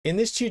In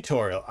this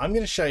tutorial, I'm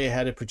going to show you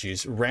how to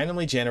produce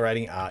randomly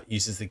generating art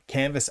using the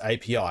Canvas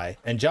API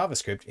and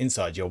JavaScript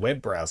inside your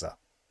web browser.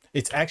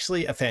 It's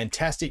actually a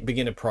fantastic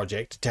beginner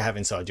project to have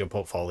inside your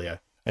portfolio.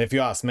 And if you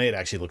ask me, it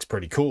actually looks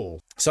pretty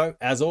cool. So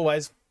as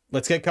always,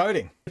 let's get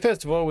coding.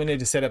 First of all, we need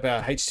to set up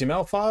our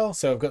HTML file.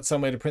 So I've got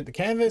somewhere to print the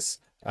canvas.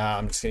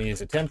 I'm just going to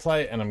use a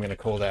template and I'm going to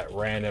call that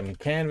random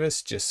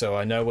canvas just so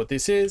I know what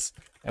this is.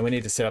 And we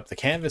need to set up the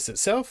canvas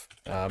itself.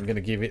 I'm going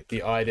to give it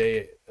the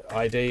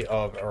ID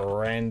of a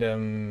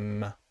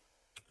random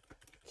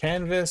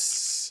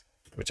canvas,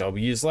 which I'll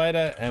use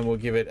later, and we'll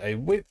give it a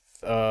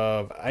width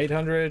of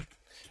 800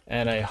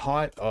 and a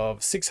height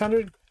of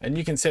 600. And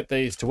you can set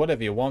these to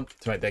whatever you want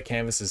to make that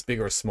canvas as big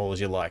or as small as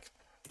you like.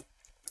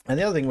 And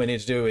the other thing we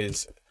need to do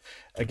is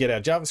get our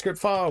JavaScript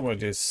file. We'll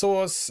do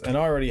source, and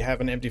I already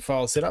have an empty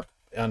file set up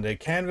under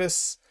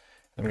canvas.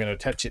 I'm going to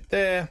attach it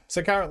there.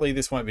 So currently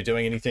this won't be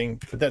doing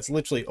anything, but that's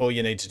literally all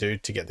you need to do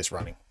to get this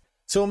running.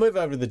 So we'll move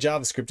over to the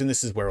JavaScript, and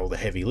this is where all the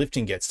heavy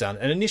lifting gets done.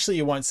 And initially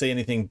you won't see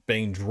anything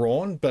being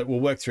drawn, but we'll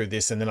work through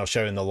this and then I'll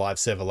show you in the live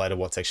server later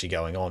what's actually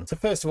going on. So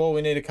first of all,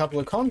 we need a couple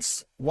of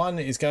consts. One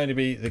is going to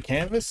be the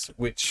canvas,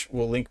 which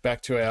will link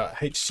back to our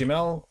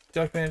HTML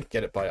document,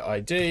 get it by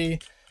ID,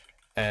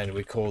 and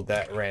we called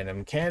that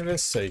random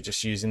canvas. So you're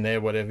just using there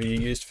whatever you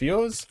used for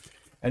yours.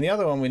 And the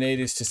other one we need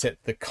is to set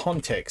the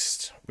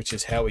context, which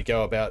is how we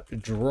go about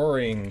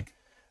drawing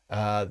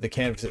the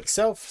canvas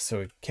itself.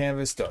 So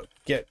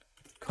canvas.get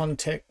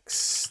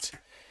context,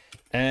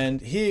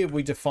 and here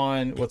we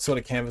define what sort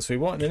of canvas we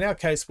want. And in our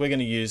case, we're going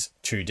to use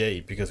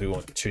 2D because we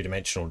want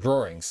two-dimensional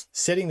drawings.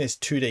 Setting this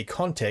 2D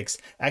context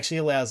actually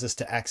allows us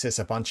to access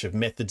a bunch of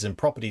methods and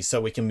properties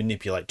so we can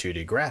manipulate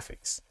 2D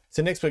graphics.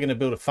 So next we're going to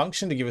build a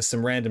function to give us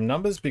some random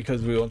numbers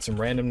because we want some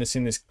randomness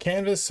in this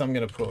canvas. So I'm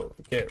going to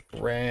put get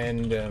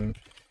random,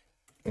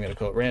 I'm going to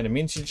call it random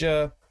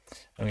integer.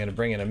 I'm going to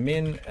bring in a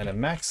min and a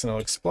max, and I'll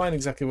explain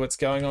exactly what's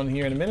going on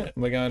here in a minute.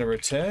 We're going to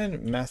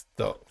return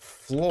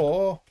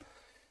math.floor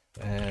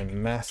and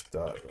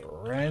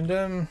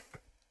math.random.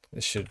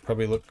 This should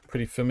probably look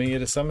pretty familiar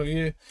to some of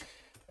you.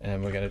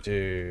 And we're going to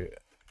do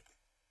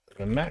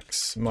the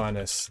max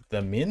minus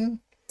the min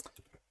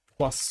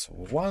plus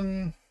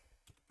 1.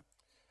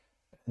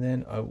 And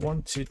then I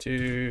want to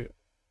do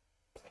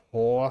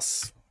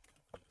plus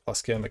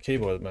key on my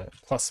keyboard,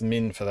 plus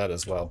min for that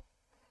as well.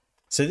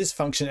 So this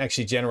function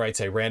actually generates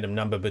a random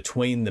number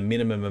between the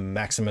minimum and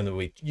maximum that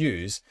we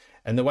use.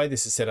 And the way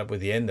this is set up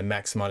with the end, the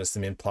max minus the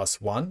min plus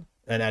 1,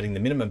 and adding the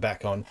minimum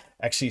back on,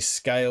 actually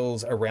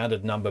scales a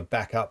rounded number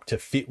back up to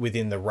fit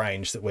within the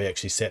range that we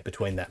actually set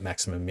between that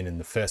maximum min in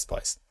the first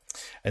place.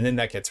 And then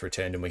that gets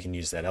returned and we can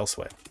use that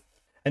elsewhere.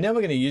 And now we're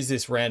going to use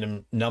this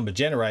random number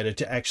generator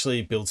to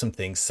actually build some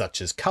things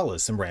such as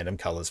colors, some random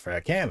colors for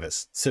our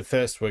canvas. So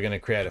first we're going to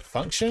create a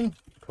function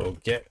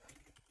called get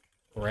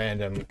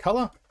random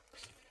color.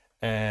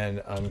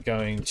 And I'm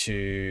going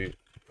to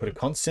put a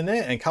const in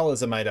there, and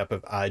colors are made up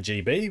of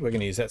RGB. We're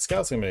going to use that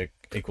scale. So I'm going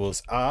to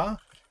equals R,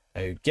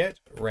 get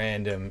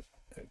random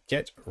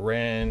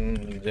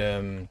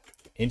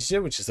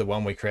integer, which is the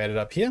one we created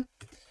up here.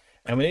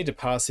 And we need to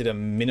pass it a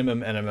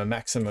minimum and a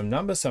maximum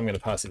number. So I'm going to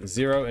pass it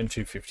 0 and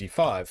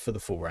 255 for the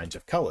full range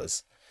of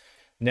colors.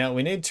 Now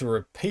we need to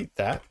repeat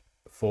that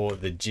for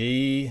the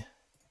G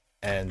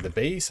and the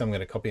B. So I'm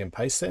going to copy and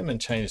paste them and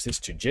change this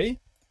to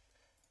G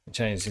and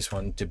change this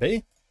one to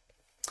B.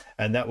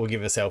 And that will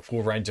give us our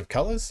full range of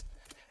colors.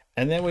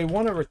 And then we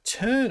want to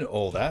return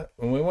all that,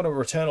 and we want to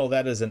return all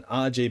that as an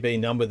RGB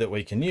number that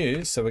we can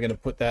use. So we're going to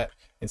put that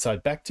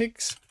inside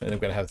backticks, and we're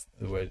going to have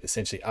the word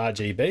essentially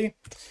RGB.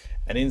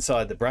 And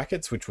inside the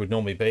brackets, which would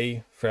normally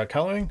be for our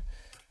coloring,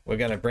 we're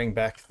going to bring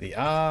back the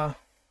R,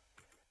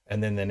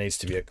 and then there needs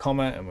to be a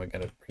comma, and we're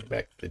going to bring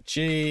back the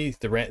G,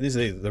 these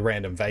are the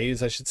random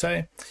values, I should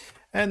say.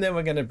 And then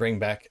we're going to bring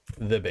back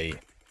the B.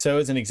 So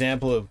as an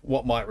example of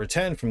what might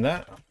return from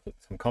that, I'll put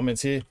some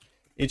comments here.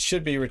 It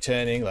should be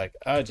returning like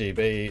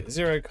RGB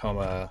 0,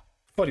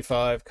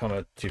 45,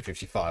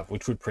 255,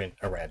 which would print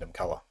a random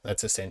color.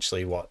 That's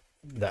essentially what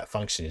that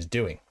function is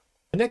doing.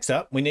 Next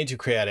up, we need to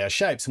create our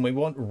shapes, and we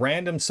want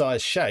random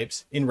size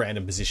shapes in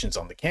random positions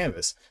on the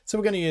canvas. So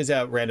we're going to use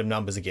our random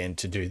numbers again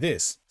to do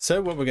this.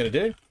 So what we're going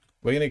to do,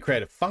 we're going to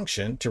create a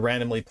function to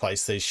randomly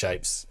place these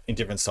shapes in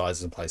different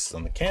sizes and places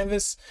on the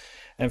canvas.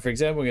 And for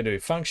example, we're going to do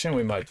function.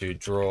 We might do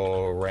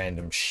draw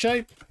random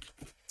shape.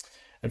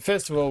 And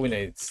first of all, we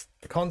need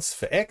a const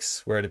for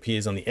X, where it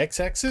appears on the X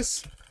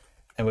axis.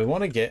 And we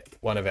want to get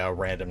one of our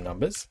random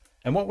numbers.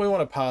 And what we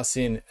want to pass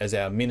in as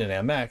our min and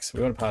our max,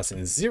 we want to pass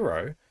in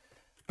 0.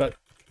 But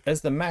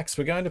as the max,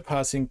 we're going to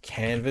pass in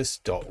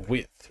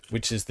canvas.width,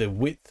 which is the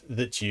width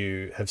that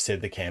you have said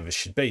the canvas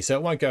should be. So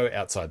it won't go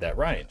outside that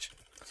range.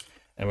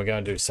 And we're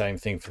going to do the same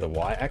thing for the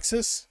Y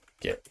axis,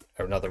 get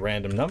another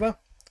random number.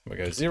 We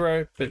go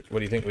 0, but what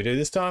do you think we do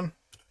this time?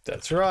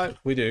 That's right,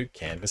 we do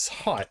canvas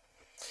height.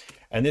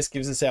 And this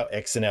gives us our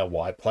X and our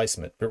Y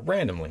placement, but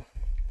randomly.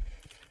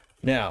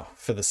 Now,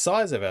 for the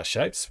size of our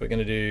shapes, we're going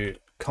to do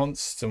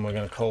const, and we're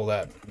going to call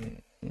that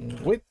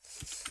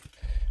width,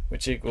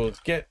 which equals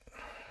get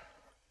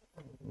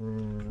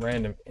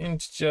random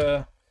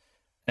integer,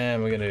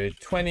 and we're going to do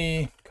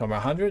 20,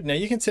 100. Now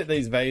you can set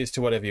these values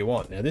to whatever you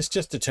want. Now this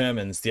just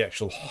determines the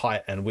actual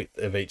height and width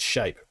of each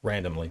shape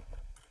randomly.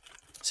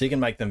 So you can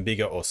make them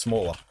bigger or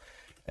smaller.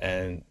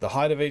 And the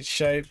height of each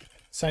shape,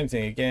 same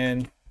thing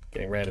again,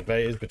 getting random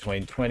values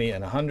between 20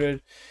 and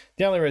 100.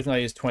 The only reason I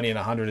use 20 and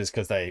 100 is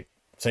because they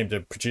seem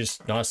to produce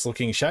nice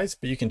looking shapes,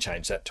 but you can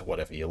change that to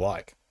whatever you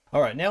like.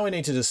 All right, now we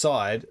need to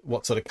decide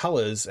what sort of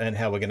colors and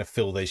how we're going to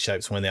fill these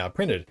shapes when they are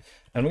printed.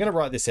 And we're going to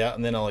write this out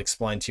and then I'll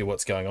explain to you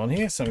what's going on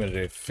here. So I'm going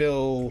to do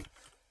fill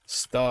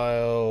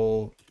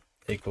style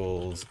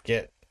equals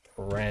get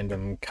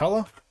random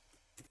color.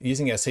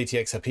 Using our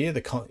CTX up here,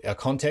 our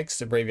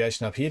context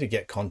abbreviation up here to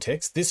get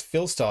context. This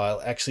fill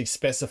style actually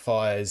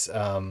specifies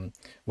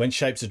when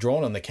shapes are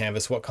drawn on the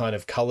canvas, what kind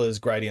of colors,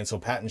 gradients, or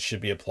patterns should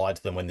be applied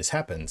to them when this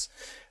happens.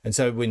 And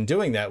so when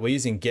doing that, we're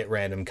using get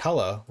random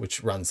color,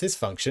 which runs this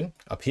function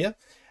up here.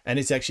 And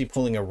it's actually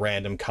pulling a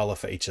random color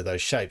for each of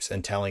those shapes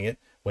and telling it,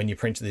 when you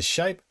print this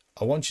shape,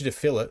 I want you to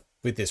fill it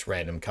with this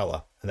random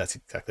color. And that's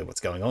exactly what's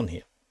going on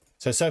here.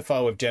 So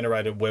far we've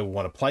generated where we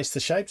want to place the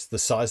shapes, the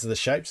size of the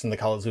shapes and the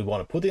colors we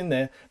want to put in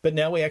there, but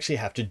now we actually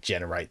have to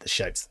generate the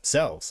shapes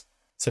themselves.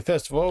 So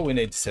first of all, we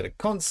need to set a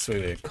const, so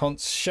we do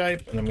const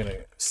shape, and I'm going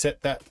to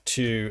set that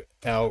to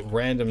our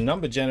random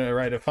number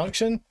generator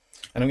function,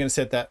 and I'm going to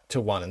set that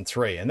to 1 and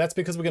 3. And that's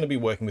because we're going to be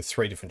working with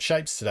 3 different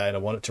shapes today, and I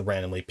want it to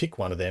randomly pick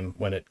one of them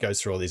when it goes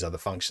through all these other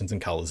functions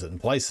and colors it and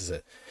places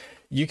it.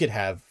 You could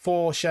have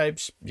 4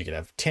 shapes, you could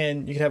have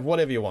 10, you could have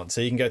whatever you want. So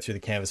you can go through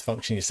the canvas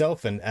function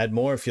yourself and add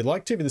more if you'd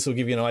like to, but this will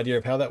give you an idea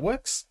of how that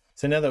works.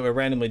 So now that we're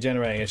randomly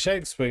generating our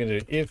shapes, we're going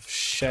to do if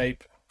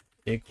shape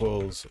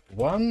equals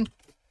 1.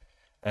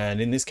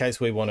 And in this case,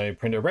 we want to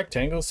print a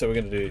rectangle. So we're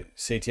going to do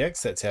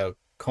CTX, that's our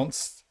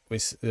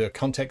the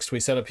context we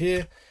set up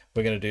here.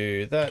 We're going to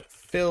do that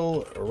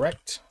fill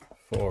rect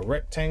for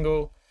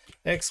rectangle,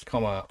 X,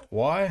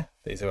 Y.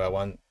 These are our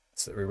ones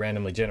that we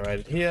randomly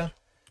generated here.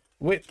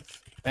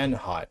 Width and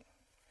height.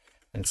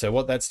 And so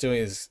what that's doing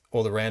is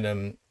all the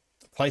random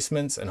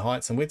placements and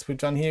heights and widths we've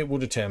done here will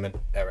determine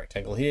our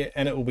rectangle here,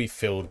 and it will be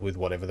filled with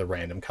whatever the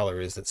random color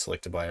is that's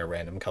selected by our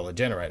random color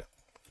generator.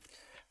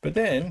 But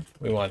then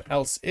we want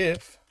else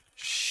if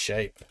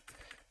shape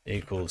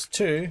equals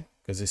 2,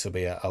 because this will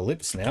be our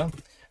ellipse now.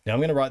 Now I'm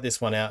going to write this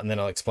one out and then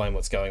I'll explain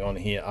what's going on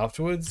here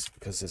afterwards,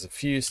 because there's a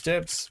few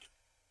steps.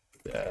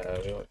 We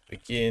want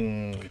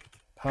begin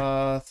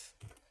path,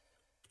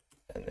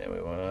 and then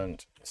we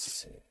want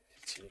CTX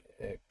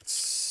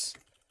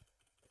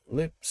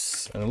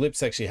ellipse, and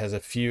ellipse actually has a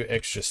few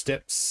extra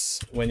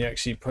steps when you're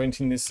actually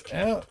printing this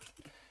out.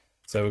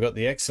 So we've got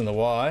the X and the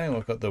Y, and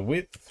we've got the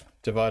width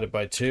divided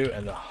by 2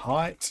 and the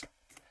height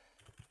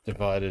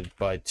divided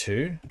by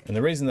 2. And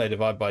the reason they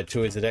divide by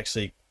 2 is it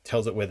actually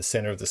tells it where the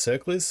center of the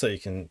circle is, so you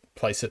can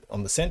place it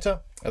on the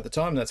center at the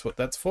time. That's what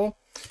that's for.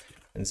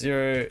 And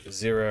 0,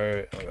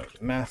 0, and we've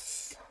got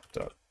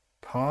math.pi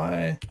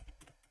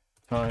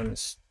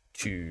times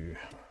 2.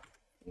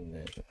 And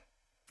then,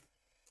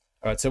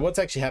 all right, so what's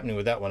actually happening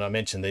with that one? I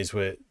mentioned these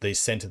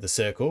center the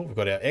circle. We've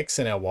got our X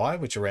and our Y,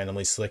 which are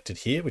randomly selected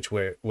here, which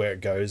where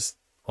it goes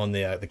on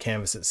the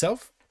canvas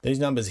itself. These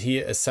numbers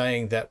here are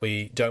saying that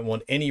we don't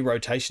want any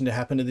rotation to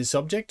happen to this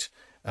object.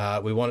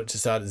 We want it to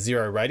start at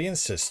 0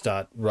 radians, to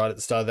start right at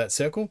the start of that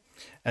circle.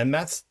 And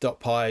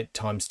maths.pi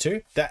times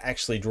 2, that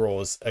actually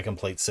draws a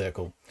complete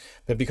circle.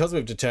 But because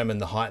we've determined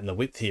the height and the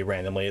width here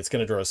randomly, it's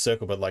going to draw a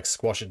circle, but like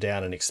squash it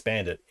down and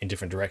expand it in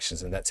different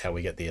directions. And that's how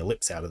we get the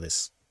ellipse out of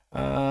this.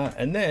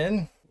 And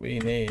then we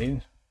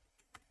need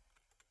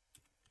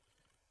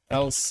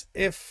else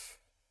if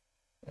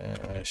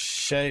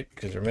shape,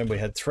 because remember we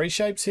had 3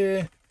 shapes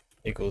here,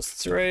 equals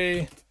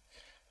 3.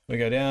 We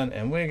go down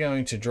and we're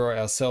going to draw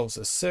ourselves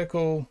a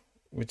circle,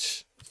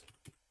 which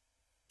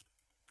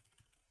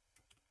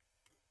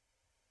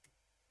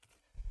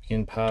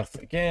begin path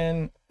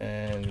again,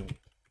 and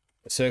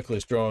the circle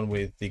is drawn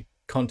with the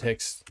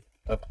context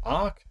of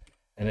arc,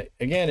 and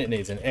again it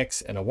needs an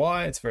X and a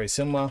Y. It's very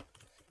similar.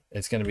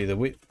 It's going to be the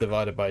width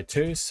divided by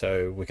 2,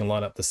 so we can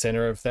line up the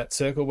center of that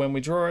circle when we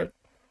draw it.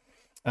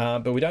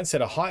 But we don't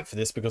set a height for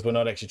this because we're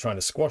not actually trying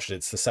to squash it.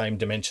 It's the same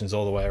dimensions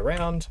all the way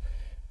around.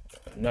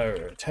 No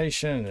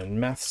rotation, and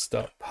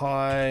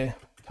maths.pi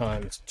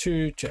times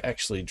 2 to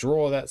actually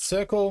draw that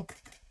circle.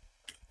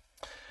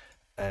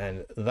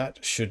 And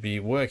that should be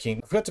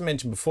working. I forgot to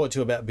mention before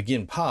too about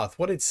begin path.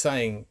 What it's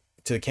saying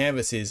to the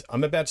canvas is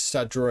I'm about to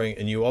start drawing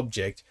a new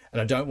object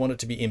and I don't want it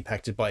to be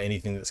impacted by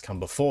anything that's come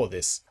before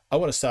this. I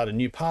want to start a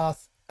new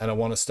path and I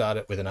want to start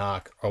it with an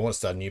arc, or I want to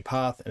start a new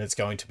path and it's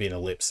going to be an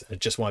ellipse. It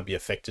just won't be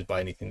affected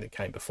by anything that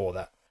came before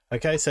that.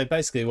 Okay, so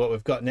basically what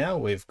we've got now,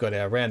 we've got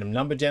our random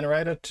number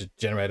generator to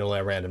generate all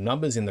our random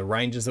numbers in the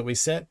ranges that we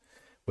set.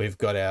 We've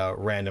got our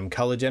random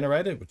color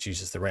generator, which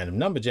uses the random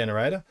number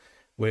generator.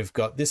 We've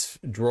got this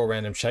draw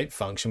random shape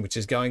function, which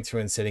is going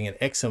through and setting an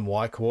X and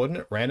Y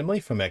coordinate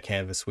randomly from our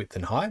canvas width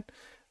and height.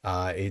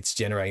 It's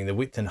generating the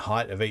width and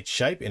height of each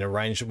shape in a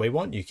range that we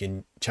want. You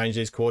can change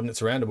these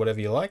coordinates around to whatever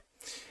you like.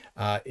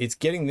 It's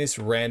getting this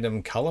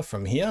random color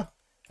from here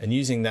and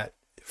using that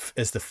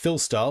as the fill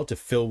style to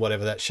fill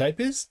whatever that shape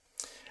is.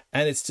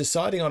 And it's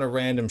deciding on a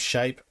random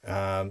shape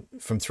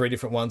from 3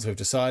 different ones. We've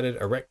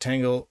decided a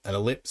rectangle, an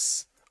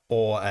ellipse,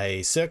 or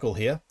a circle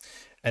here.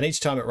 And each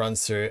time it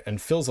runs through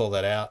and fills all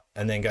that out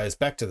and then goes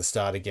back to the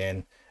start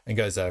again and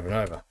goes over and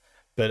over.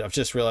 But I've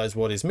just realized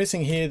what is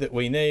missing here that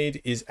we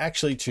need is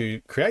actually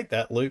to create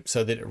that loop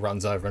so that it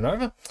runs over and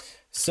over.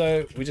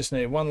 So we just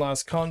need one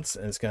last const,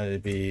 and it's going to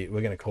be, we're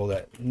going to call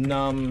that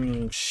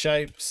num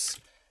shapes,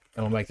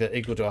 and we'll make that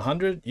equal to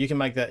 100. You can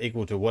make that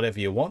equal to whatever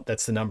you want.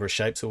 That's the number of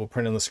shapes that will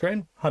print on the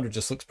screen. 100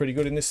 just looks pretty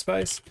good in this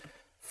space.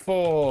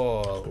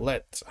 For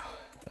let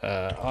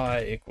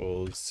I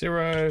equals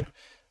 0,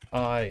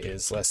 I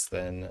is less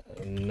than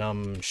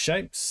num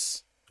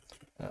shapes,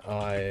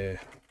 I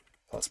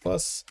plus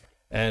plus.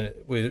 And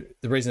the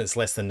reason it's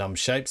less than num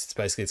shapes, it's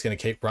basically it's going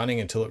to keep running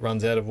until it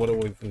runs out of what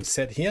we've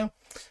set here.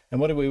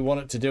 And what do we want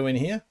it to do in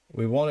here?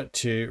 We want it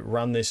to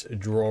run this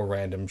draw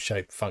random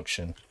shape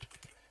function.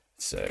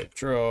 So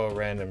draw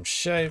random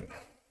shape.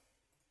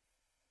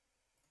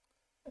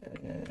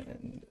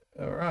 And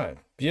all right,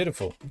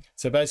 beautiful.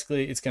 So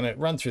basically it's going to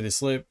run through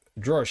this loop,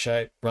 draw a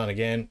shape, run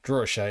again,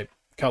 draw a shape,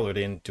 color it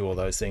in, do all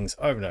those things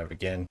over and over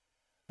again.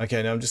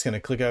 Okay, now I'm just going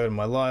to click over to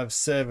my live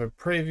server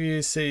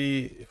preview,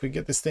 see if we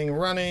get this thing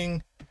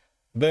running.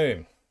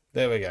 Boom,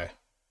 there we go.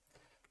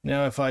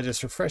 Now if I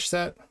just refresh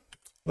that,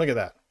 look at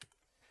that.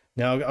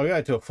 Now I'll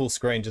go to a full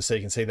screen just so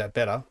you can see that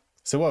better.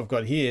 So what I've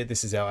got here,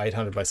 this is our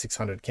 800 by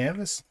 600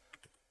 canvas.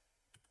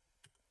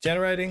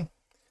 Generating.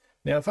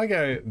 Now if I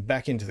go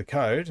back into the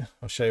code,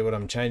 I'll show you what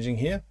I'm changing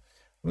here.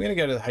 I'm going to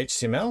go to the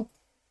HTML.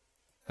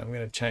 I'm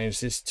going to change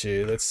this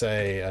to, let's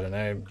say, I don't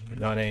know,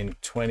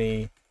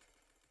 1920.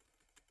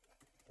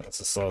 That's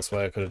the slowest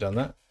way I could have done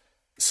that.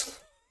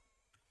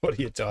 What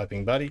are you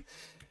typing, buddy?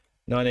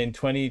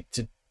 1920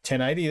 to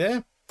 1080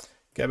 there.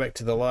 Go back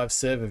to the live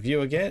server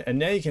view again. And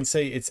now you can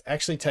see it's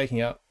actually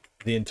taking up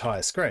the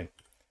entire screen,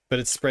 but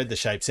it's spread the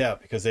shapes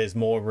out because there's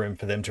more room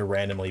for them to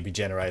randomly be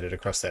generated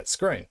across that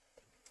screen.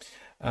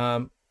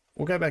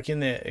 We'll go back in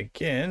there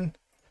again.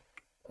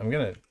 I'm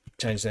going to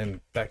change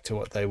them back to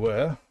what they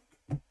were.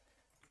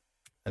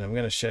 And I'm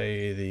going to show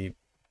you the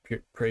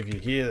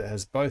preview here that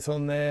has both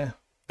on there.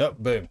 Oh,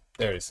 boom,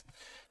 there it is.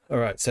 All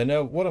right, so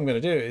now what I'm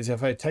going to do is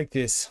if I take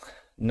this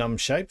num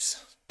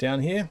shapes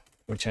down here,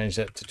 we'll change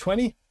that to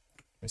 20.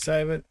 We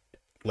save it,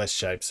 less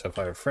shapes. So if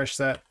I refresh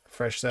that,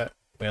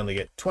 we only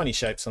get 20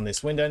 shapes on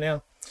this window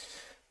now.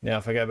 Now,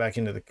 if I go back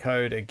into the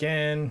code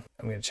again,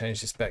 I'm going to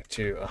change this back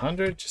to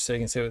 100 just so you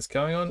can see what's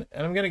going on.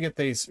 And I'm going to get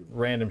these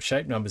random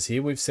shape numbers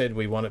here. We've said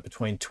we want it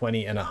between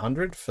 20 and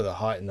 100 for the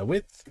height and the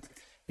width.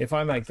 If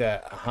I make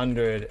that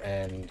 100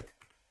 and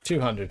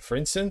 200, for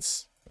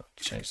instance, I'll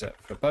change that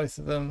for both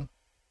of them.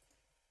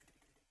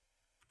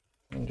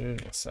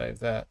 100, I'll save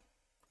that.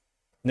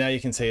 Now you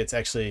can see it's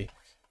actually,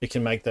 it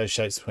can make those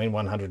shapes between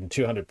 100 and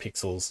 200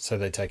 pixels so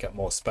they take up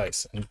more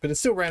space. But it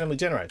still randomly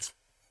generates.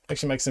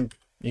 Actually makes them,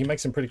 you can make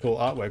some pretty cool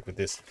artwork with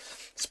this.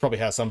 It's probably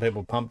how some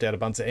people pumped out a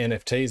bunch of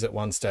NFTs at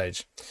one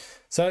stage.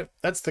 So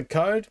that's the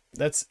code.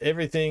 That's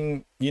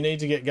everything you need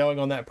to get going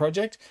on that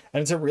project.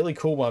 And it's a really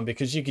cool one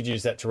because you could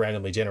use that to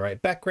randomly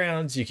generate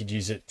backgrounds. You could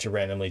use it to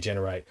randomly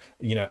generate,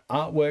 you know,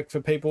 artwork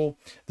for people.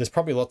 There's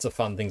probably lots of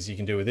fun things you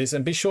can do with this.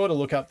 And be sure to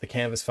look up the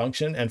canvas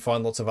function and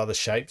find lots of other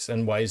shapes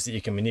and ways that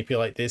you can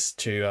manipulate this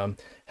to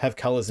have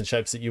colors and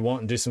shapes that you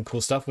want and do some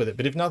cool stuff with it.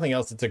 But if nothing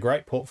else, it's a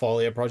great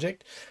portfolio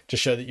project to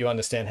show that you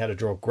understand how to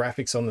draw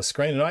graphics on the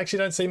screen. And I actually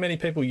don't see many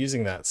people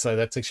using that. So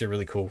that's actually a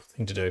really cool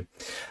thing to do.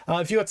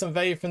 If you got some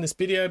value from this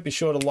video, be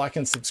sure to like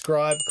and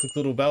subscribe, click the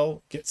little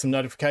bell, get some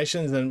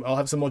notifications, and I'll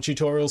have some more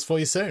tutorials for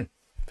you soon.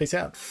 Peace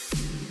out.